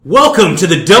Welcome to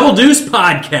the Double Deuce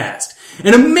Podcast,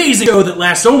 an amazing show that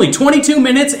lasts only 22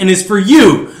 minutes and is for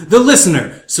you, the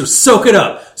listener, so soak it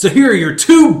up. So here are your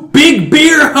two big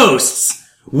beer hosts,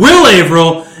 Will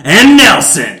Averill and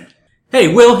Nelson.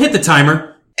 Hey, Will, hit the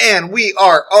timer. And we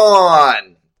are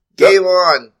on. Game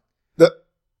on.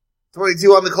 22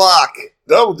 on the clock.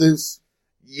 Double Deuce.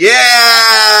 Yeah!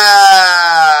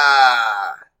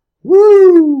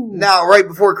 Woo! Now, right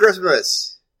before Christmas.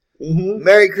 Mm-hmm.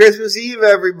 Merry Christmas Eve,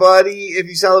 everybody, if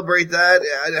you celebrate that.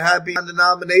 Happy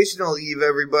non-denominational Eve,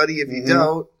 everybody, if you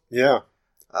don't. Yeah.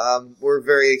 We're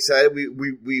very excited.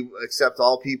 We accept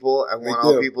all people and want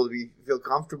all people to feel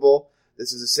comfortable.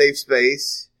 This is a safe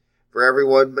space for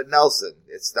everyone but Nelson.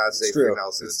 It's not safe for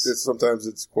Nelson. Sometimes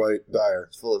it's quite dire.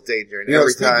 It's full of danger.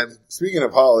 And Speaking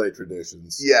of holiday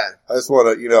traditions. Yeah. I just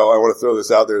want to, I want to throw this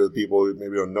out there to the people who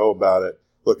maybe don't know about it.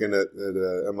 Looking at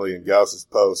Emily and Gauss's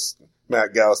post.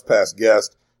 Matt Gauss, past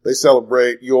guest. They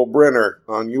celebrate Yule Brenner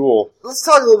on Yule. Let's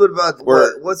talk a little bit about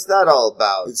what's that all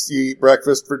about. It's you eat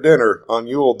breakfast for dinner on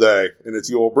Yule Day, and it's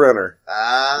Yule Brenner.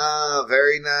 Ah,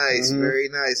 very nice, very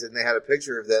nice. And they had a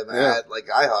picture of them at like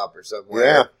IHOP or somewhere.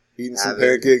 Yeah, eating some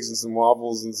pancakes and some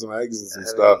waffles and some eggs and some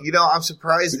stuff. I'm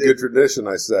surprised. It's a good tradition,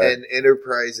 I say. An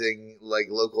enterprising like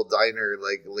local diner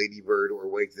like Lady Bird or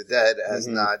Wake the Dead has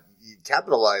not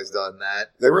capitalized on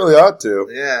that. They really ought to.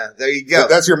 Yeah, there you go.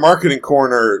 That's your marketing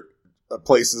corner.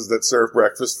 Places that serve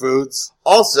breakfast foods.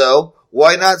 Also,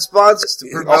 why not sponsor us to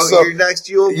promote your next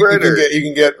Yule Brenner? You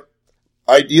can get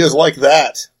ideas like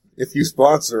that if you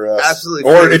sponsor us. Absolutely.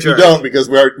 Or if you don't, because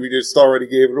we just already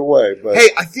gave it away. But hey,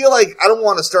 I feel like I don't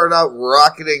want to start out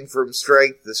rocketing from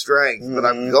strength to strength, but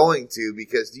I'm going to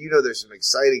because there's some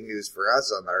exciting news for us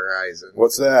on the horizon.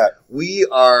 What's that? We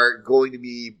are going to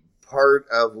be part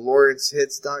of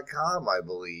LawrenceHits.com, I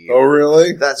believe. Oh,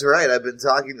 really? That's right. I've been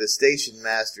talking to station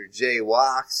master Jay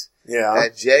Wax. Yeah.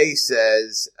 And Jay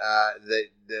says that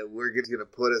we're going to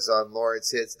put us on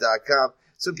LawrenceHits.com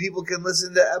so people can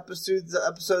listen to episodes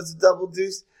of Double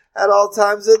Deuce at all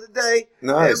times of the day.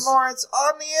 Nice. And Lawrence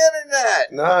on the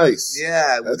internet. Nice.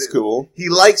 Yeah. That's cool. He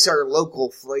likes our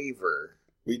local flavor.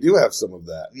 We do have some of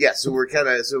that. Yeah, so we're kind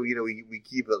of, we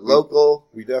keep it local.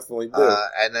 We definitely do.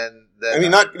 And then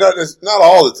not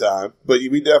all the time, but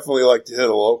we definitely like to hit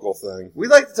a local thing. We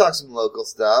like to talk some local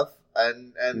stuff,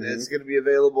 and it's going to be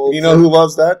available. You know who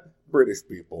loves that? British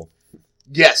people.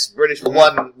 Yes, British.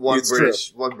 One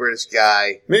British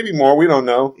guy. Maybe more. We don't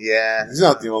know. Yeah, he's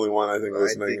not the only one. I think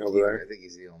listening over there. I think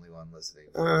he's the only one listening.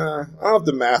 I don't know if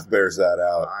the math bears that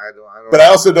out. I don't. But I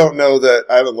also don't know that.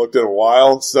 I haven't looked in a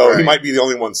while, so he might be the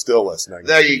only one still listening.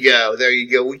 There you go.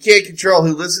 We can't control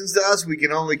who listens to us. We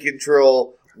can only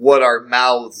control what our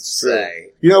mouths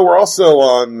say. We're also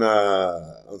on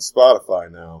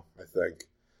Spotify now. I think.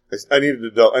 I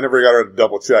needed to. I never got around to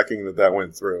double checking that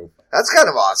went through. That's kind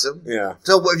of awesome. Yeah.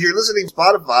 So if you're listening to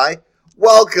Spotify,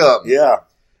 welcome. Yeah.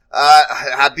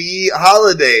 Happy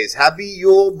holidays. Happy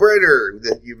Yule Brenner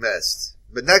that you missed.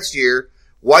 But next year,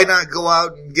 why not go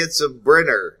out and get some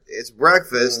Brenner? It's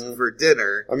breakfast for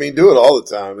dinner. I mean, do it all the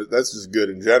time. That's just good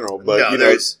in general. But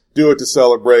do it to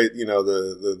celebrate.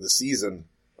 The season.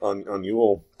 On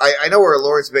Yule. I know we're a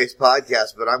Lawrence-based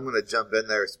podcast, but I'm going to jump in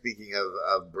there. Speaking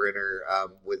of Brenner,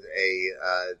 with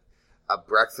a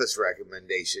breakfast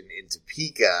recommendation in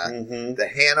Topeka, the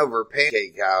Hanover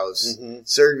Pancake House,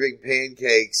 serving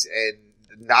pancakes and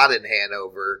not in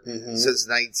Hanover since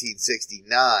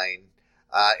 1969.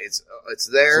 It's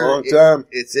there. It's a long time.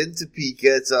 It's in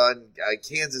Topeka. It's on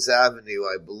Kansas Avenue,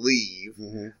 I believe,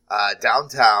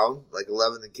 downtown, like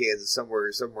 11th and Kansas, somewhere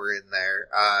in there.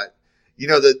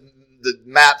 The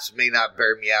maps may not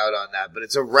bear me out on that, but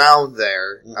it's around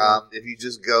there. If you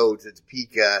just go to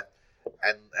Topeka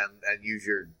and use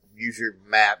your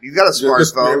map, you got a smartphone.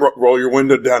 Just roll your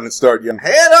window down and start yelling.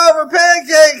 Hanover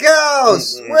Pancake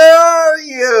House, where are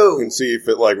you? And see if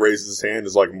it raises his hand.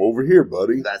 Is I'm over here,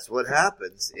 buddy. That's what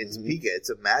happens in Topeka. It's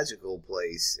a magical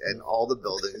place, and all the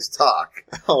buildings talk.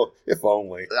 Oh, if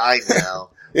only. I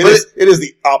know. It is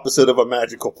the opposite of a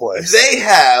magical place. They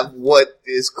have what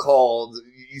is called,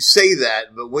 you say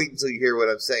that, but wait until you hear what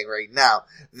I'm saying right now.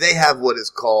 They have what is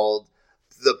called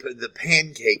the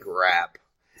pancake wrap.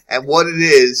 And what it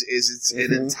is it's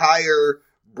an entire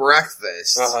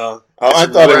breakfast. I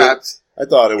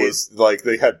thought it was like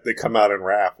they come out and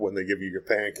wrap when they give you your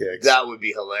pancakes. That would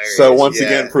be hilarious. So once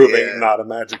again, proving not a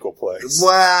magical place.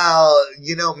 Well,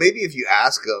 maybe if you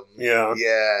ask them. Yeah.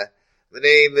 Yeah. My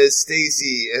name is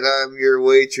Stacy, and I'm your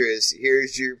waitress.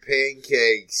 Here's your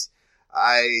pancakes.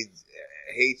 I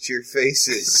hate your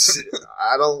faces.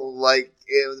 I don't like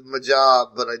my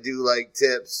job, but I do like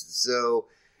tips. So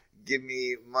give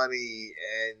me money,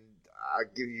 and I'll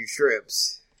give you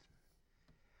shrimps.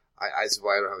 That's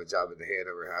why I don't have a job in the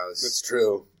Hanover house. That's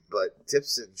true. But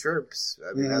tips and shrimps,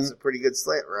 I mean, that's a pretty good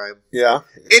slant rhyme. Yeah.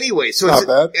 Anyway, so Not it's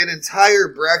bad. an entire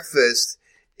breakfast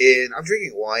I'm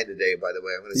drinking wine today, by the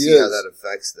way. I'm going to see how that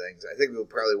affects things. I think we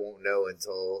probably won't know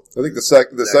until I think the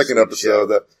second episode,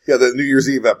 the New Year's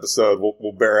Eve episode,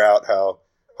 will bear out how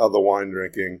the wine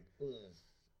drinking.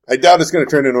 I doubt it's going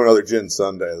to turn into another Gin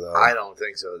Sunday, though. I don't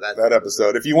think so. That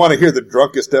episode. If you want to hear the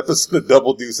drunkest episode of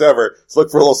Double Deuce ever, let's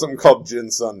look for a little something called Gin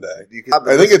Sunday.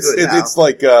 I think it's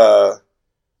like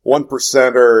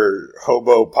 1%er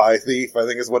hobo pie thief, I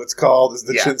think is what it's called, is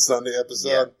the Gin Sunday episode.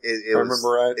 Yeah, if I remember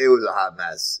right. It was a hot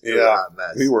mess.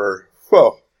 We were,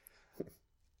 whoa.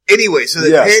 Anyway, so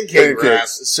the pancake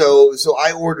wraps. So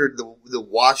I ordered the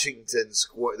Washington.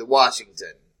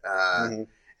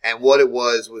 And what it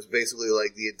was basically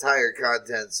like the entire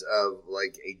contents of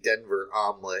like a Denver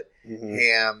omelet,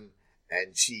 ham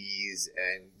and cheese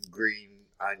and green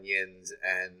onions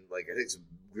and like I think some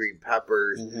green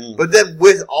peppers, but then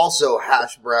with also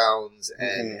hash browns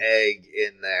and egg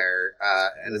in there,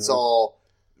 and it's all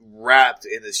wrapped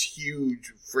in this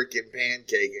huge freaking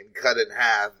pancake and cut in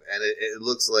half, and it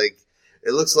looks like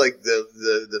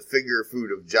the finger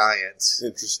food of giants.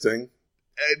 Interesting.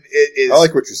 And it is. I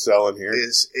like what you're selling here. It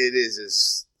is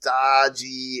as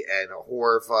stodgy and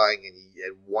horrifying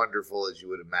and wonderful as you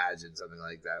would imagine something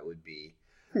like that would be.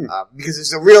 Because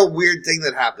it's a real weird thing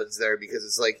that happens there, because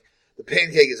it's like the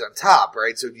pancake is on top,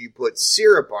 right? So you put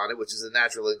syrup on it, which is the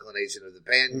natural inclination of the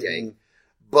pancake,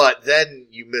 but then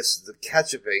you miss the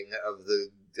ketchuping of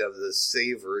the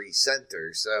savory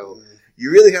center. So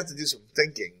you really have to do some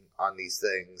thinking on these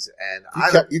things. And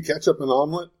you ketchup an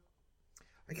omelet?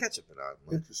 I ketchup an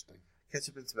omelet. Interesting.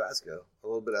 Ketchup and Tabasco. A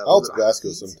little bit of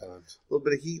Tabasco sometimes. A little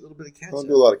bit of heat, a little bit of ketchup. I don't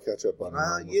do a lot of ketchup on an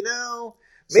omelet.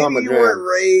 Maybe you weren't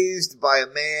raised by a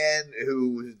man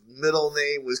whose middle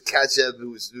name was Ketchup,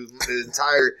 whose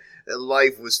entire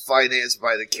life was financed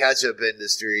by the ketchup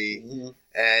industry,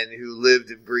 and who lived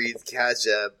and breathed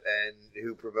ketchup, and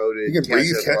who promoted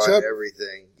ketchup on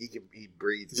everything. He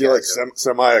breathed ketchup. Is he like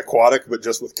semi-aquatic, but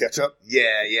just with ketchup?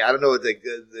 Yeah. I don't know what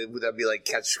would that be like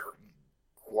ketchup?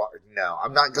 No,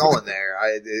 I'm not going there.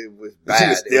 It was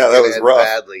bad. That was rough.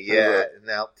 Badly,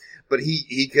 no. But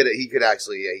he could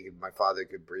actually, my father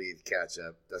could breathe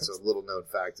ketchup. That's a little known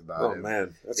fact about him. Oh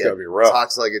man, that's gotta be rough.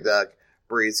 Talks like a duck,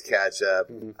 breathes ketchup.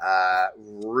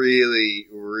 Really,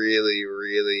 really,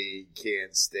 really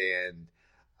can't stand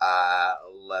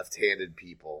left-handed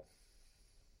people.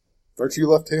 Aren't you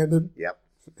left-handed? Yep.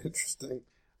 Interesting.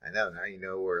 I know. Now you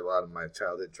know where a lot of my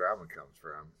childhood trauma comes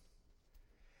from.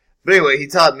 But anyway, he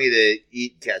taught me to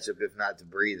eat ketchup, if not to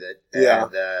breathe it.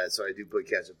 And so I do put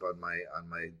ketchup on my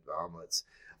omelets,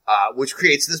 which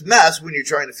creates this mess when you're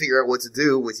trying to figure out what to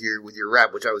do with your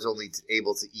wrap, which I was only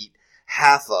able to eat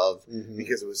half of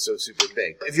because it was so super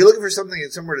big. If you're looking for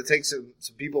somewhere to take some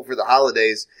people for the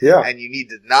holidays, and you need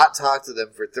to not talk to them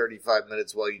for 35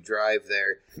 minutes while you drive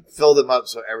there, fill them up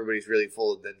so everybody's really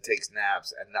full, and then takes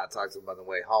naps and not talk to them on the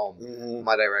way home,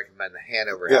 might I recommend the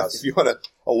Hanover House. If you want a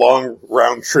long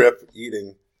round trip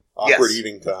awkward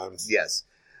eating times. Yes.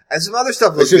 And some other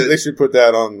stuff good. They should put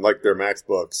that on like their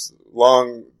matchbooks.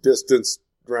 Long distance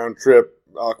round trip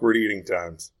awkward eating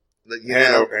times.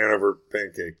 Hanover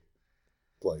pancake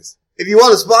place. If you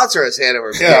want to sponsor us,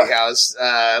 Hanover Pancake House,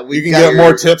 you can get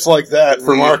more tips like that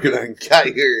for marketing.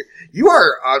 You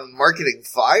are on marketing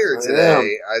fire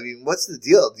today. I mean, what's the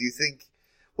deal? Do you think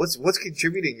what's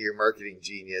contributing to your marketing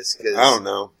genius? 'Cause I don't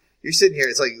know. You're sitting here.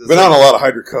 It's been on a lot of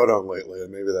hydrocodone lately,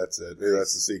 and maybe that's it. Maybe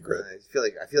that's the secret.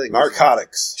 I feel like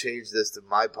narcotics. Change this to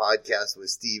my podcast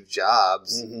with Steve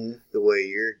Jobs. The way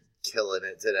you're killing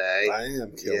it today. I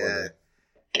am killing it.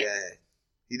 Yeah.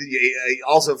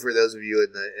 Also, for those of you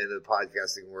in the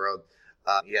podcasting world,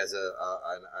 he has a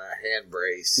hand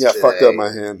brace. Yeah, today. fucked up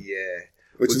my hand. Yeah.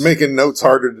 Which is making notes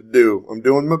harder to do. I'm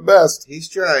doing my best. He's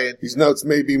trying. These notes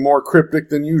may be more cryptic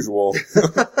than usual.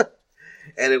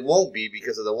 And it won't be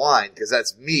because of the wine, because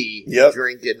that's me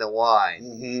drinking the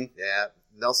wine. Yeah.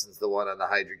 Nelson's the one on the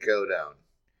hydrocodone.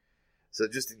 So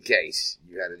just in case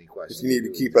you had any questions. You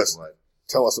need to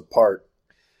tell us apart.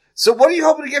 So what are you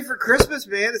hoping to get for Christmas,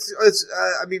 man? It's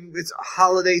a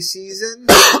holiday season.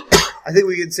 I think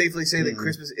we can safely say that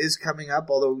Christmas is coming up,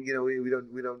 although, we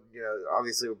don't,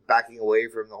 obviously we're backing away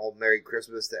from the whole Merry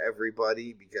Christmas to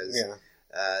everybody because,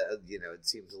 it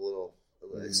seems a little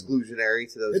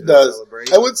exclusionary to those who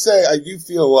celebrate. I would say I do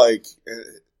feel like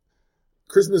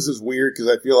Christmas is weird because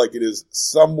I feel like it is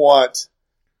somewhat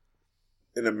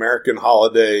an American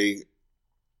holiday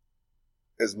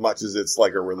as much as it's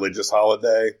like a religious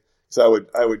holiday. So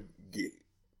I would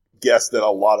guess that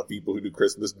a lot of people who do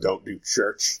Christmas don't do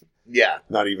church. Yeah.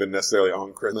 Not even necessarily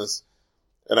on Christmas.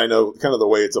 And I know kind of the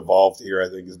way it's evolved here, I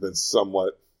think, has been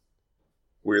somewhat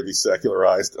weirdly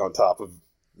secularized on top of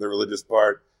the religious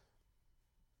part.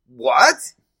 What?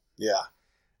 Yeah.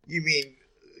 You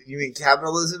mean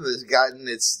capitalism has gotten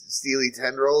its steely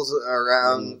tendrils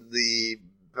around the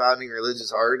founding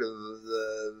religious heart of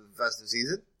the festive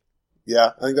season?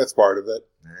 Yeah, I think that's part of it.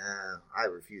 Nah, I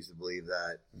refuse to believe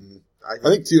that. I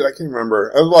think, too, I can't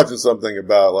remember. I was watching something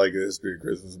about, like, the history of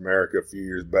Christmas in America a few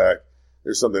years back.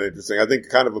 There's something interesting. I think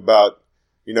kind of about,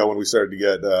 when we started to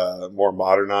get more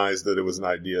modernized, that it was an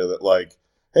idea that, like,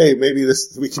 hey, maybe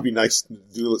we could be nice,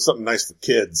 do something nice for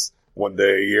kids one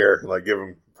day a year, like give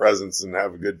them presents and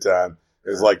have a good time.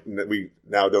 It's like we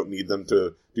now don't need them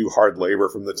to do hard labor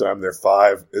from the time they're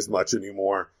 5 as much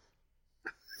anymore.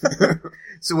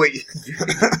 So wait,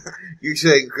 you're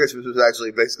saying Christmas was actually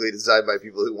basically designed by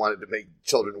people who wanted to make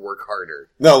children work harder?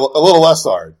 No, a little less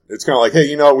hard. It's kind of like,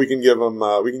 hey, we can give them,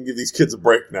 we can give these kids a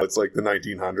break now. It's like the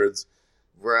 1900s.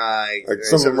 Right. Like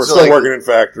some of them are still working in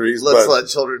factories. Let's let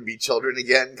children be children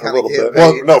again. A little bit.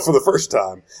 Well, no, for the first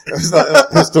time.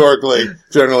 Historically,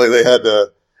 generally they had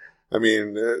to. I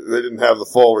mean, they didn't have the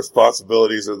full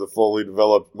responsibilities or the fully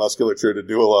developed musculature to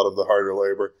do a lot of the harder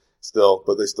labor still,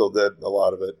 but they still did a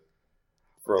lot of it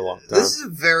for a long time. This is a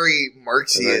very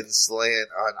Marxian slant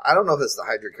on, I don't know if it's the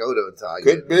hydrocodone Italian.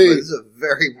 Could be. But this is a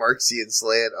very Marxian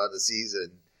slant on the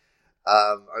season.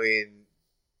 I mean,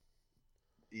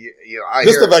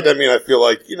 the fact, I feel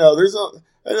like, I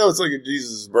know it's like a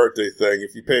Jesus' birthday thing.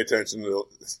 If you pay attention to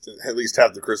at least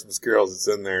half the Christmas carols that's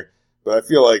in there. But I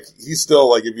feel like he's still,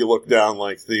 like, if you look down,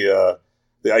 like, the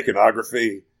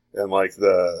iconography and, like,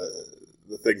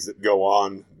 the things that go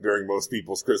on during most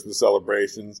people's Christmas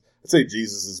celebrations, I'd say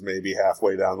Jesus is maybe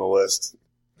halfway down the list.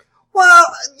 Well,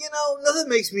 nothing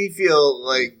makes me feel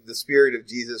like the spirit of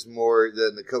Jesus more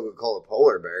than the Coca-Cola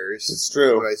polar bears. It's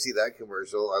true. When I see that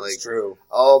commercial, It's true.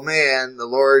 Oh man, the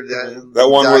Lord that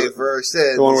one died for our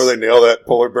sins. The one where they nail that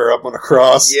polar bear up on a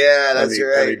cross. Yeah, that's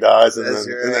right. And he dies, and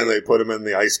then they put him in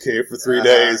the ice cave for 3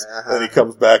 days, and he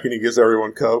comes back and he gives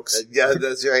everyone Cokes. Yeah,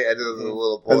 that's right. And then the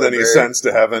little polar and then he ascends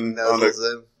to heaven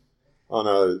on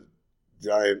a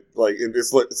giant, like,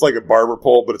 it's like a barber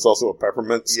pole, but it's also a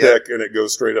peppermint stick, and it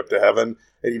goes straight up to heaven,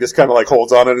 and he just kind of like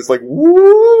holds on it, it's like,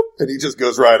 whoop, and he just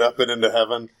goes right up and into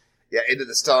heaven. Yeah, into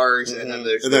the stars, and then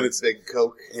there's the big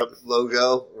Coke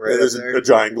logo right there's there. a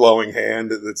giant glowing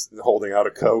hand that's holding out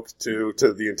a Coke to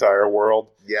the entire world.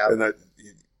 Yeah. And that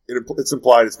it's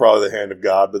implied it's probably the hand of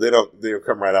God, but they don't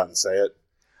come right out and say it.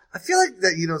 I feel like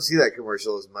that you don't see that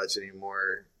commercial as much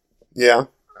anymore. Yeah.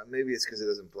 Maybe it's because it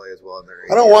doesn't play as well in the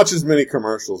radio. I don't watch as many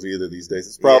commercials either these days.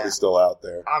 It's probably still out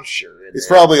there. I'm sure it's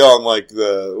probably on like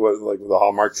the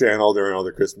Hallmark Channel during all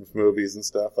the Christmas movies and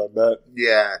stuff. I bet.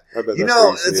 Yeah, I bet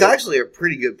it's actually a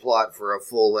pretty good plot for a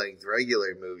full length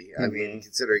regular movie. I mean,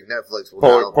 considering Netflix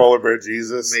will Polar Bear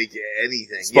Jesus make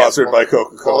anything sponsored by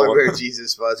Coca-Cola. Polar Bear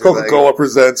Jesus sponsored Coca-Cola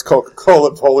presents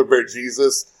Coca-Cola Polar Bear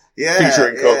Jesus. Yeah,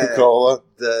 featuring Coca-Cola.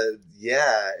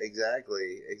 Yeah,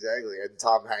 exactly. And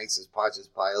Tom Hanks as Pontius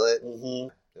Pilate. Mm-hmm.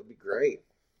 That'd be great.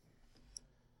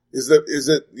 Is it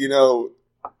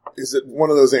one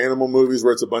of those animal movies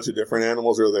where it's a bunch of different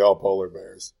animals, or are they all polar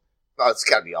bears? Oh, it's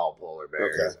got to be all polar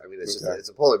bears. Okay. I mean, it's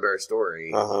a polar bear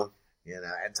story. Uh-huh.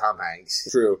 And Tom Hanks.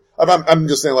 True. I'm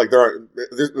just saying, like,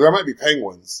 there might be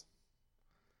penguins.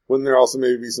 Wouldn't there also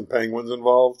maybe be some penguins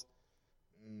involved?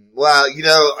 Well,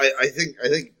 I think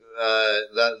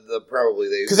that probably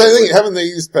they, because I think haven't they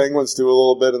used penguins too a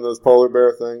little bit in those polar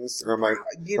bear things? Or am I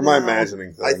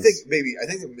imagining things? I think they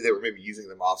were maybe using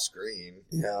them off screen.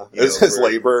 Yeah, as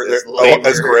labor, as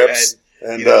grips,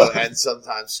 and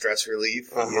sometimes stress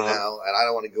relief. And I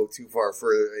don't want to go too far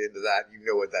further into that. You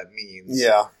know what that means?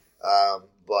 Yeah,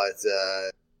 but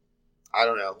I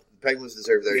don't know. Penguins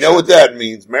deserve their. You know what that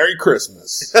means? Merry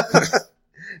Christmas.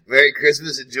 Merry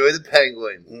Christmas. Enjoy the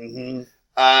penguin.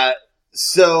 Mm-hmm.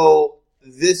 So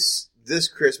this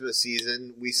Christmas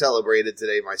season, we celebrated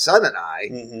today, my son and I,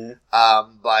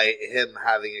 by him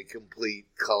having a complete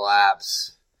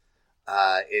collapse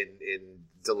in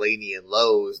Delaney and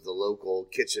Lowe's, the local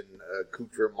kitchen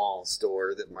accoutrement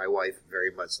store that my wife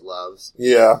very much loves.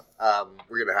 Yeah.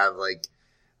 We're gonna have like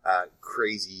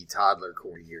crazy toddler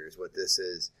corn here is what this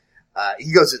is.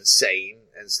 He goes insane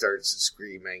and starts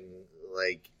screaming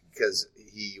because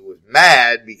he was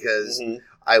mad because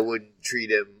I wouldn't treat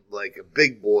him like a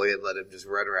big boy and let him just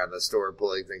run around the store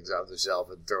pulling things off the shelf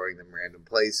and throwing them random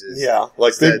places. Yeah,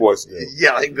 like big boys do.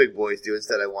 Yeah, like big boys do.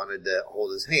 Instead, I wanted to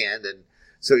hold his hand, and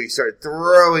so he started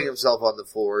throwing himself on the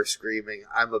floor, screaming,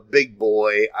 "I'm a big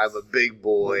boy! I'm a big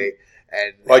boy!"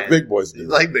 and like big boys do,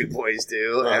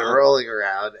 and rolling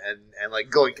around and like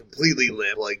going completely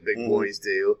limp like big boys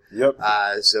do. Yep.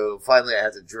 So finally, I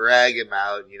had to drag him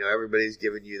out. You know, everybody's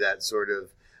giving you that sort of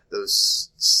those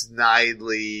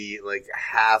snidely like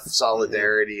half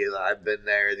solidarity. I've been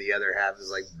there. The other half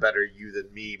is like better you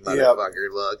than me,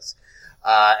 motherfucker. Looks.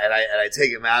 And I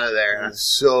take him out of there, and I'm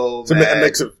so mad.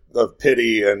 It's a mix of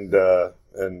pity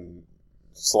and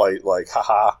slight like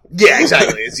haha. Yeah,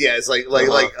 exactly. It's like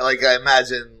I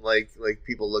imagine like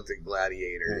people looked at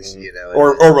gladiators, you know,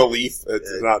 or relief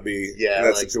to not be in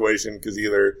that situation because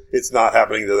either it's not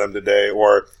happening to them today,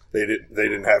 or they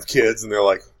didn't have kids and they're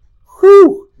like,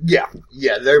 whew. Yeah.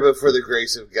 There, but for the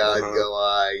grace of God, go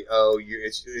I. Oh,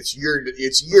 it's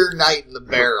your night in the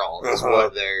barrel.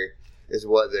 Is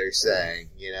what they're saying.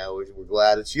 You know, we're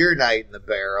glad it's your night in the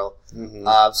barrel.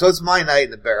 So it's my night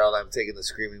in the barrel, and I'm taking the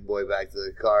screaming boy back to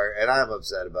the car, and I'm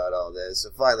upset about all this. So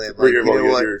finally, I'm like, you know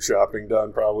what? Your shopping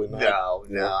done? Probably not.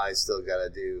 No, I still gotta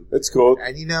do. It's cool.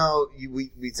 And you know,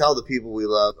 we tell the people we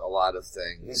love a lot of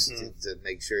things to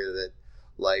make sure that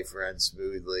life runs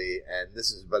smoothly, and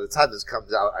this is by the time this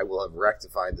comes out, I will have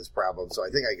rectified this problem. So I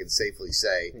think I can safely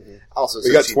say. Also,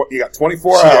 you got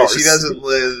 24 hours. She doesn't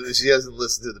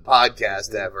listen to the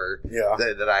podcast ever. Yeah,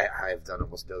 that I have done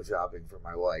almost no shopping for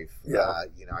my wife. Yeah,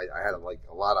 you know, I had like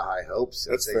a lot of high hopes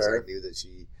and That's things fair. I knew that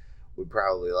she would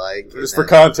probably like. Just for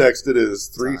context, it is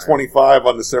 3:25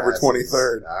 on December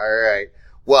 23rd. All right.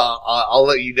 Well, I'll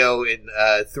let you know in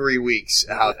 3 weeks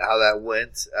how that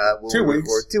went. 2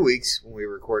 weeks. 2 weeks when we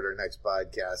record our next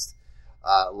podcast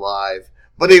live.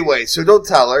 But anyway, so don't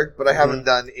tell her. But I haven't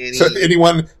done any. So if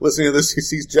anyone listening to this who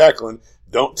sees Jacqueline,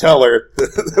 don't tell her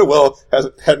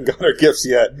that hadn't got her gifts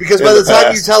yet. Because by the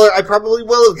time you tell her, I probably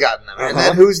will have gotten them. And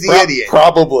then who's the idiot?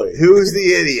 Probably. Who's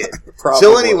the idiot?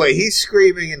 So anyway, he's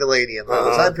screaming into Lady in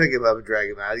Love. I pick him up and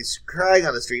drag him out. He's crying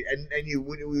on the street. And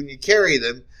when you carry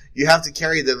them, you have to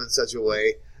carry them in such a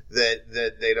way that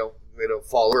they don't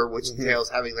fall over, which entails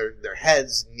having their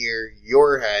heads near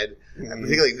your head, and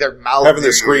particularly their mouth. Having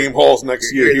their scream holes next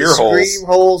to your ear holes. The scream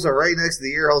holes are right next to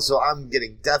the ear holes, so I'm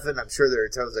getting deafened. I'm sure there are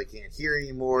times I can't hear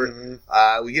anymore.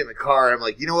 We get in the car, and I'm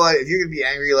like, you know what? If you're going to be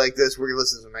angry like this, we're going to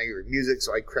listen to some angry music,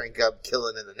 so I crank up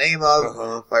Killing in the Name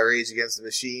of by Rage Against the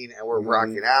Machine, and we're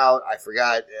rocking out. I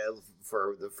forgot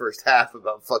for the first half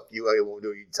about fuck you, I won't do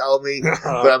what you tell me.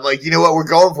 But I'm like, you know what? We're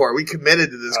going for it. We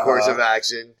committed to this course of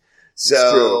action.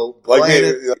 So, like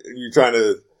maybe you're trying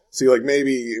to see, like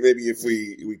maybe if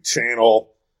we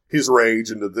channel his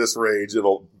rage into this rage,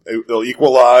 it'll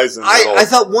equalize. And I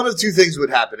thought one of two things would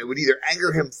happen. It would either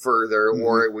anger him further,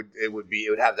 or it would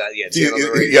have that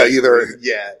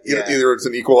either it's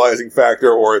an equalizing factor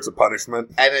or it's a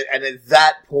punishment. And at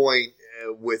that point,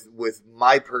 with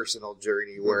my personal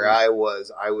journey, where I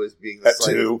was being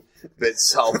slightly bit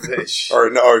selfish,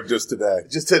 or just today.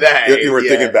 You were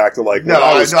thinking back to like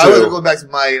I wasn't going back to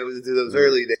those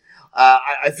early days.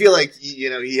 I feel like he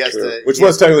has to, which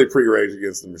was technically pre-Rage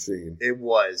Against the Machine. It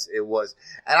was,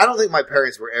 and I don't think my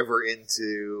parents were ever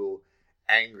into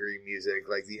angry music.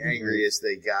 Like the angriest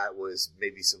they got was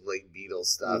maybe some late Beatles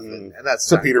stuff, and that's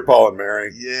so Peter, Paul, and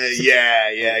Mary. Yeah.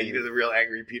 You know, the real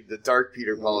angry Peter, the dark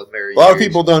Peter, Paul, and Mary. A lot of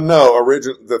people don't know.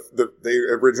 They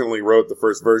originally wrote the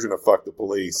first version of "Fuck the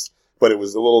Police," but it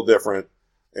was a little different,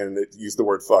 and it used the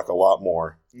word "fuck" a lot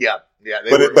more. Yeah.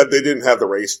 But they didn't have the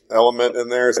race element in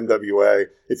there. It's NWA.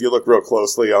 If you look real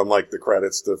closely on like the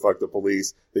credits to "Fuck the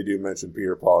Police," they do mention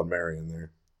Peter, Paul, and Mary in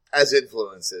there as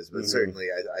influences, but certainly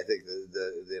I think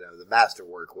the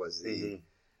masterwork was the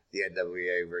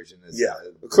NWA version.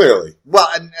 Clearly. Well,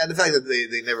 and the fact that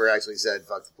they never actually said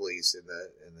 "fuck the police" in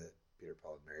the Peter,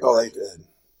 Paul, and Mary. Oh, they did.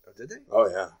 Oh, did they? Oh,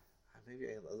 yeah.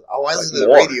 I listened to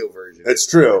the radio version. It's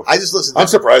true. I just listened. I'm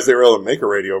surprised they were able to make a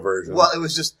radio version. Well, it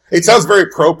was just. It sounds very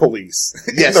pro-police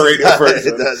in the radio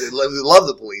version. It does. They love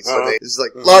the police. So it's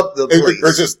like love the police,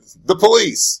 or just the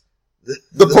police.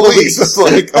 The police is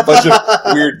like a bunch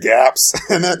of weird gaps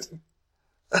in it.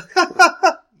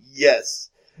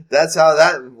 Yes, that's how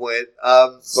that went.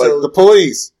 So like the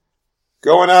police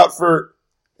going out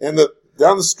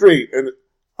down the street, and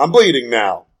I'm bleeding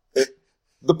now.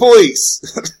 The police.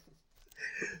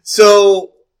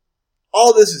 So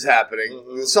all this is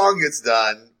happening. The song gets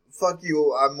done. Fuck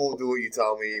you. I won't do what you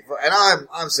tell me. And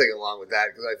I'm singing along with that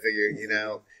because I figure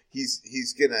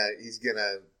he's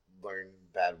gonna learn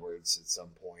bad words at some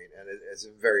point, and it's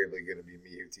invariably going to be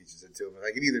me who teaches it to him. And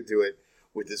I can either do it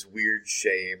with this weird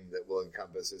shame that will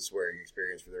encompass his swearing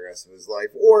experience for the rest of his life,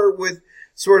 or with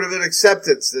sort of an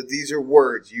acceptance that these are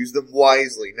words. Use them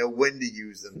wisely. Know when to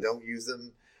use them. Don't use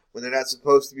them when they're not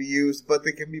supposed to be used, but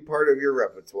they can be part of your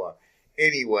repertoire.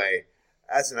 Anyway,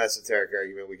 that's an esoteric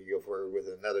argument we can go forward with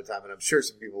another time, and I'm sure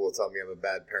some people will tell me I'm a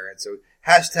bad parent. So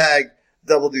hashtag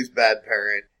Double Deuce bad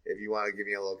parent if you want to give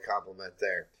me a little compliment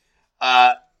there.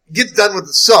 Gets done with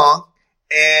the song,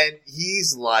 and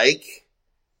he's like,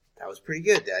 that was pretty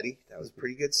good, Daddy. That was a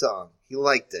pretty good song. He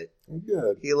liked it.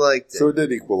 Good. He liked it. So it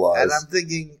did equalize. And I'm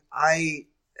thinking,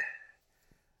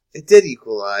 it did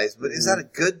equalize, but is that a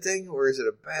good thing or is it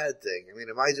a bad thing? I mean,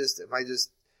 am I just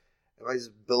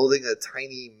building a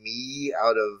tiny me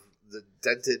out of the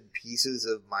dented pieces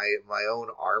of my own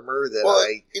armor that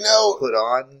I put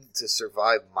on to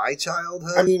survive my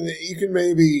childhood? I mean, you can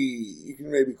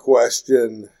maybe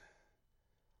question,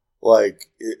 like,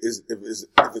 if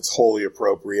it's wholly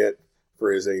appropriate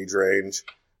for his age range,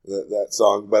 that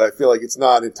song, but I feel like it's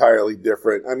not entirely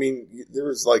different. I mean, there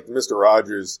was like Mr.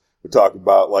 Rogers would talk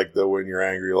about like when you're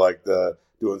angry, like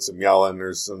doing some yelling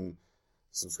or some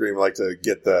screaming, like to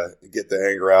get the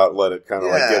anger out, let it kind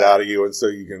of like get out of you, and so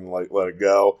you can like let it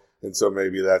go. And so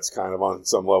maybe that's kind of on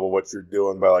some level what you're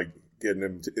doing by like getting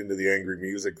him into the angry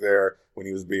music there when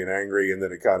he was being angry, and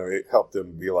then it kind of helped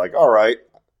him be like, all right.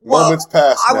 Moments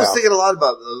past I now. was thinking a lot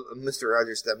about Mr.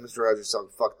 Rogers, that Mr. Rogers song,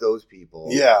 "Fuck Those People."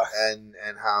 Yeah, and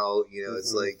how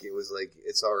it's like it was like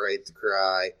it's all right to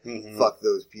cry. Fuck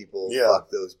those people. Yeah.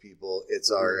 Fuck those people. It's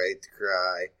all right to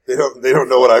cry. They don't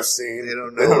know what I've seen. They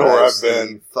don't know where I've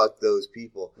been. Fuck those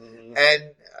people. And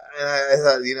I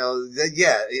thought,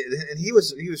 and he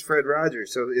was Fred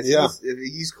Rogers, so if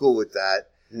he's cool with that,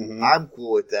 I'm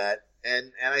cool with that.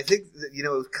 And I think that, it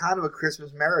was kind of a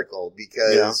Christmas miracle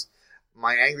because.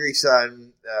 My angry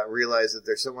son realized that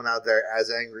there's someone out there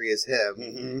as angry as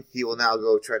him. He will now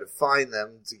go try to find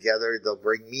them. Together, they'll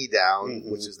bring me down,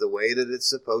 which is the way that it's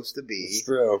supposed to be. It's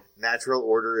true. Natural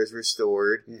order is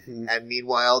restored. And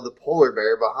meanwhile, the polar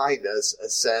bear behind us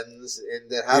ascends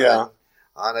into heaven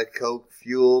on a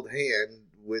coke-fueled hand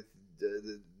with,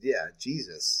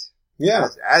 Jesus. Yeah.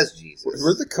 As Jesus.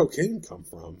 Where'd the cocaine come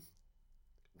from?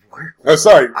 Coke.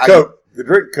 The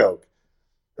drink Coke.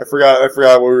 I forgot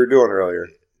what we were doing earlier.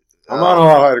 I'm on a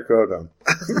lot of hydrocodone.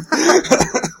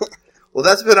 Well,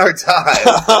 that's been our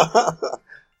time.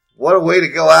 What a way to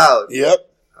go out. Yep.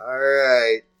 All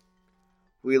right.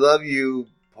 We love you,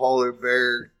 polar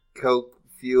bear,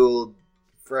 coke-fueled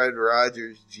Fred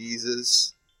Rogers,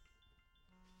 Jesus.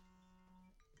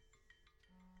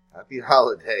 Happy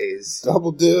holidays.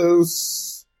 Double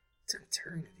Deuce. Took a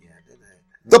turn at the end, didn't it?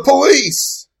 The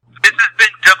police. This has been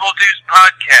Double Deuce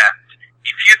Podcast.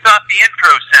 If you thought the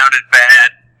intro sounded bad,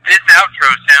 this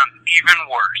outro sounds even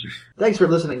worse. Thanks for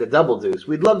listening to Double Deuce.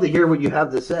 We'd love to hear what you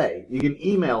have to say. You can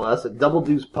email us at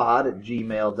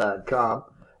doubledeucepod@gmail.com.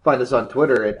 Find us on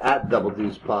Twitter at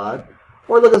doubledeucepod.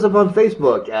 Or look us up on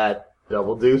Facebook at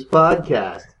Double Deuce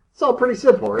Podcast. It's all pretty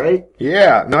simple, right?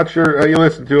 Yeah, not sure how you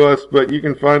listen to us, but you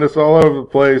can find us all over the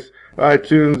place.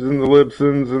 iTunes and the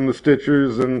Libsyns and the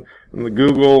Stitchers and the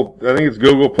Google. I think it's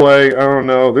Google Play. I don't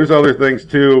know. There's other things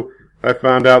too. I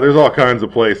found out there's all kinds of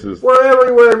places. We're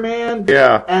everywhere, man.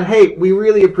 Yeah. And hey, we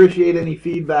really appreciate any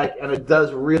feedback, and it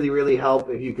does really, really help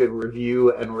if you could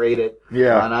review and rate it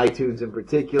on iTunes in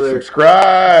particular.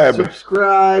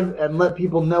 Subscribe and let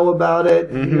people know about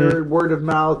it. Your word of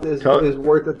mouth is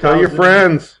worth 1,000. Tell your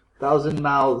friends. 1,000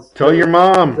 mouths. Tell your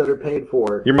mom. That are paid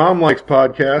for. Your mom likes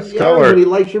podcasts. Yeah, Tell her. Everybody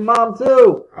likes your mom,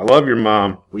 too. I love your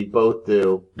mom. We both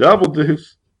do. Double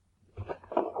Deuce.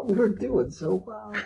 We're doing so well.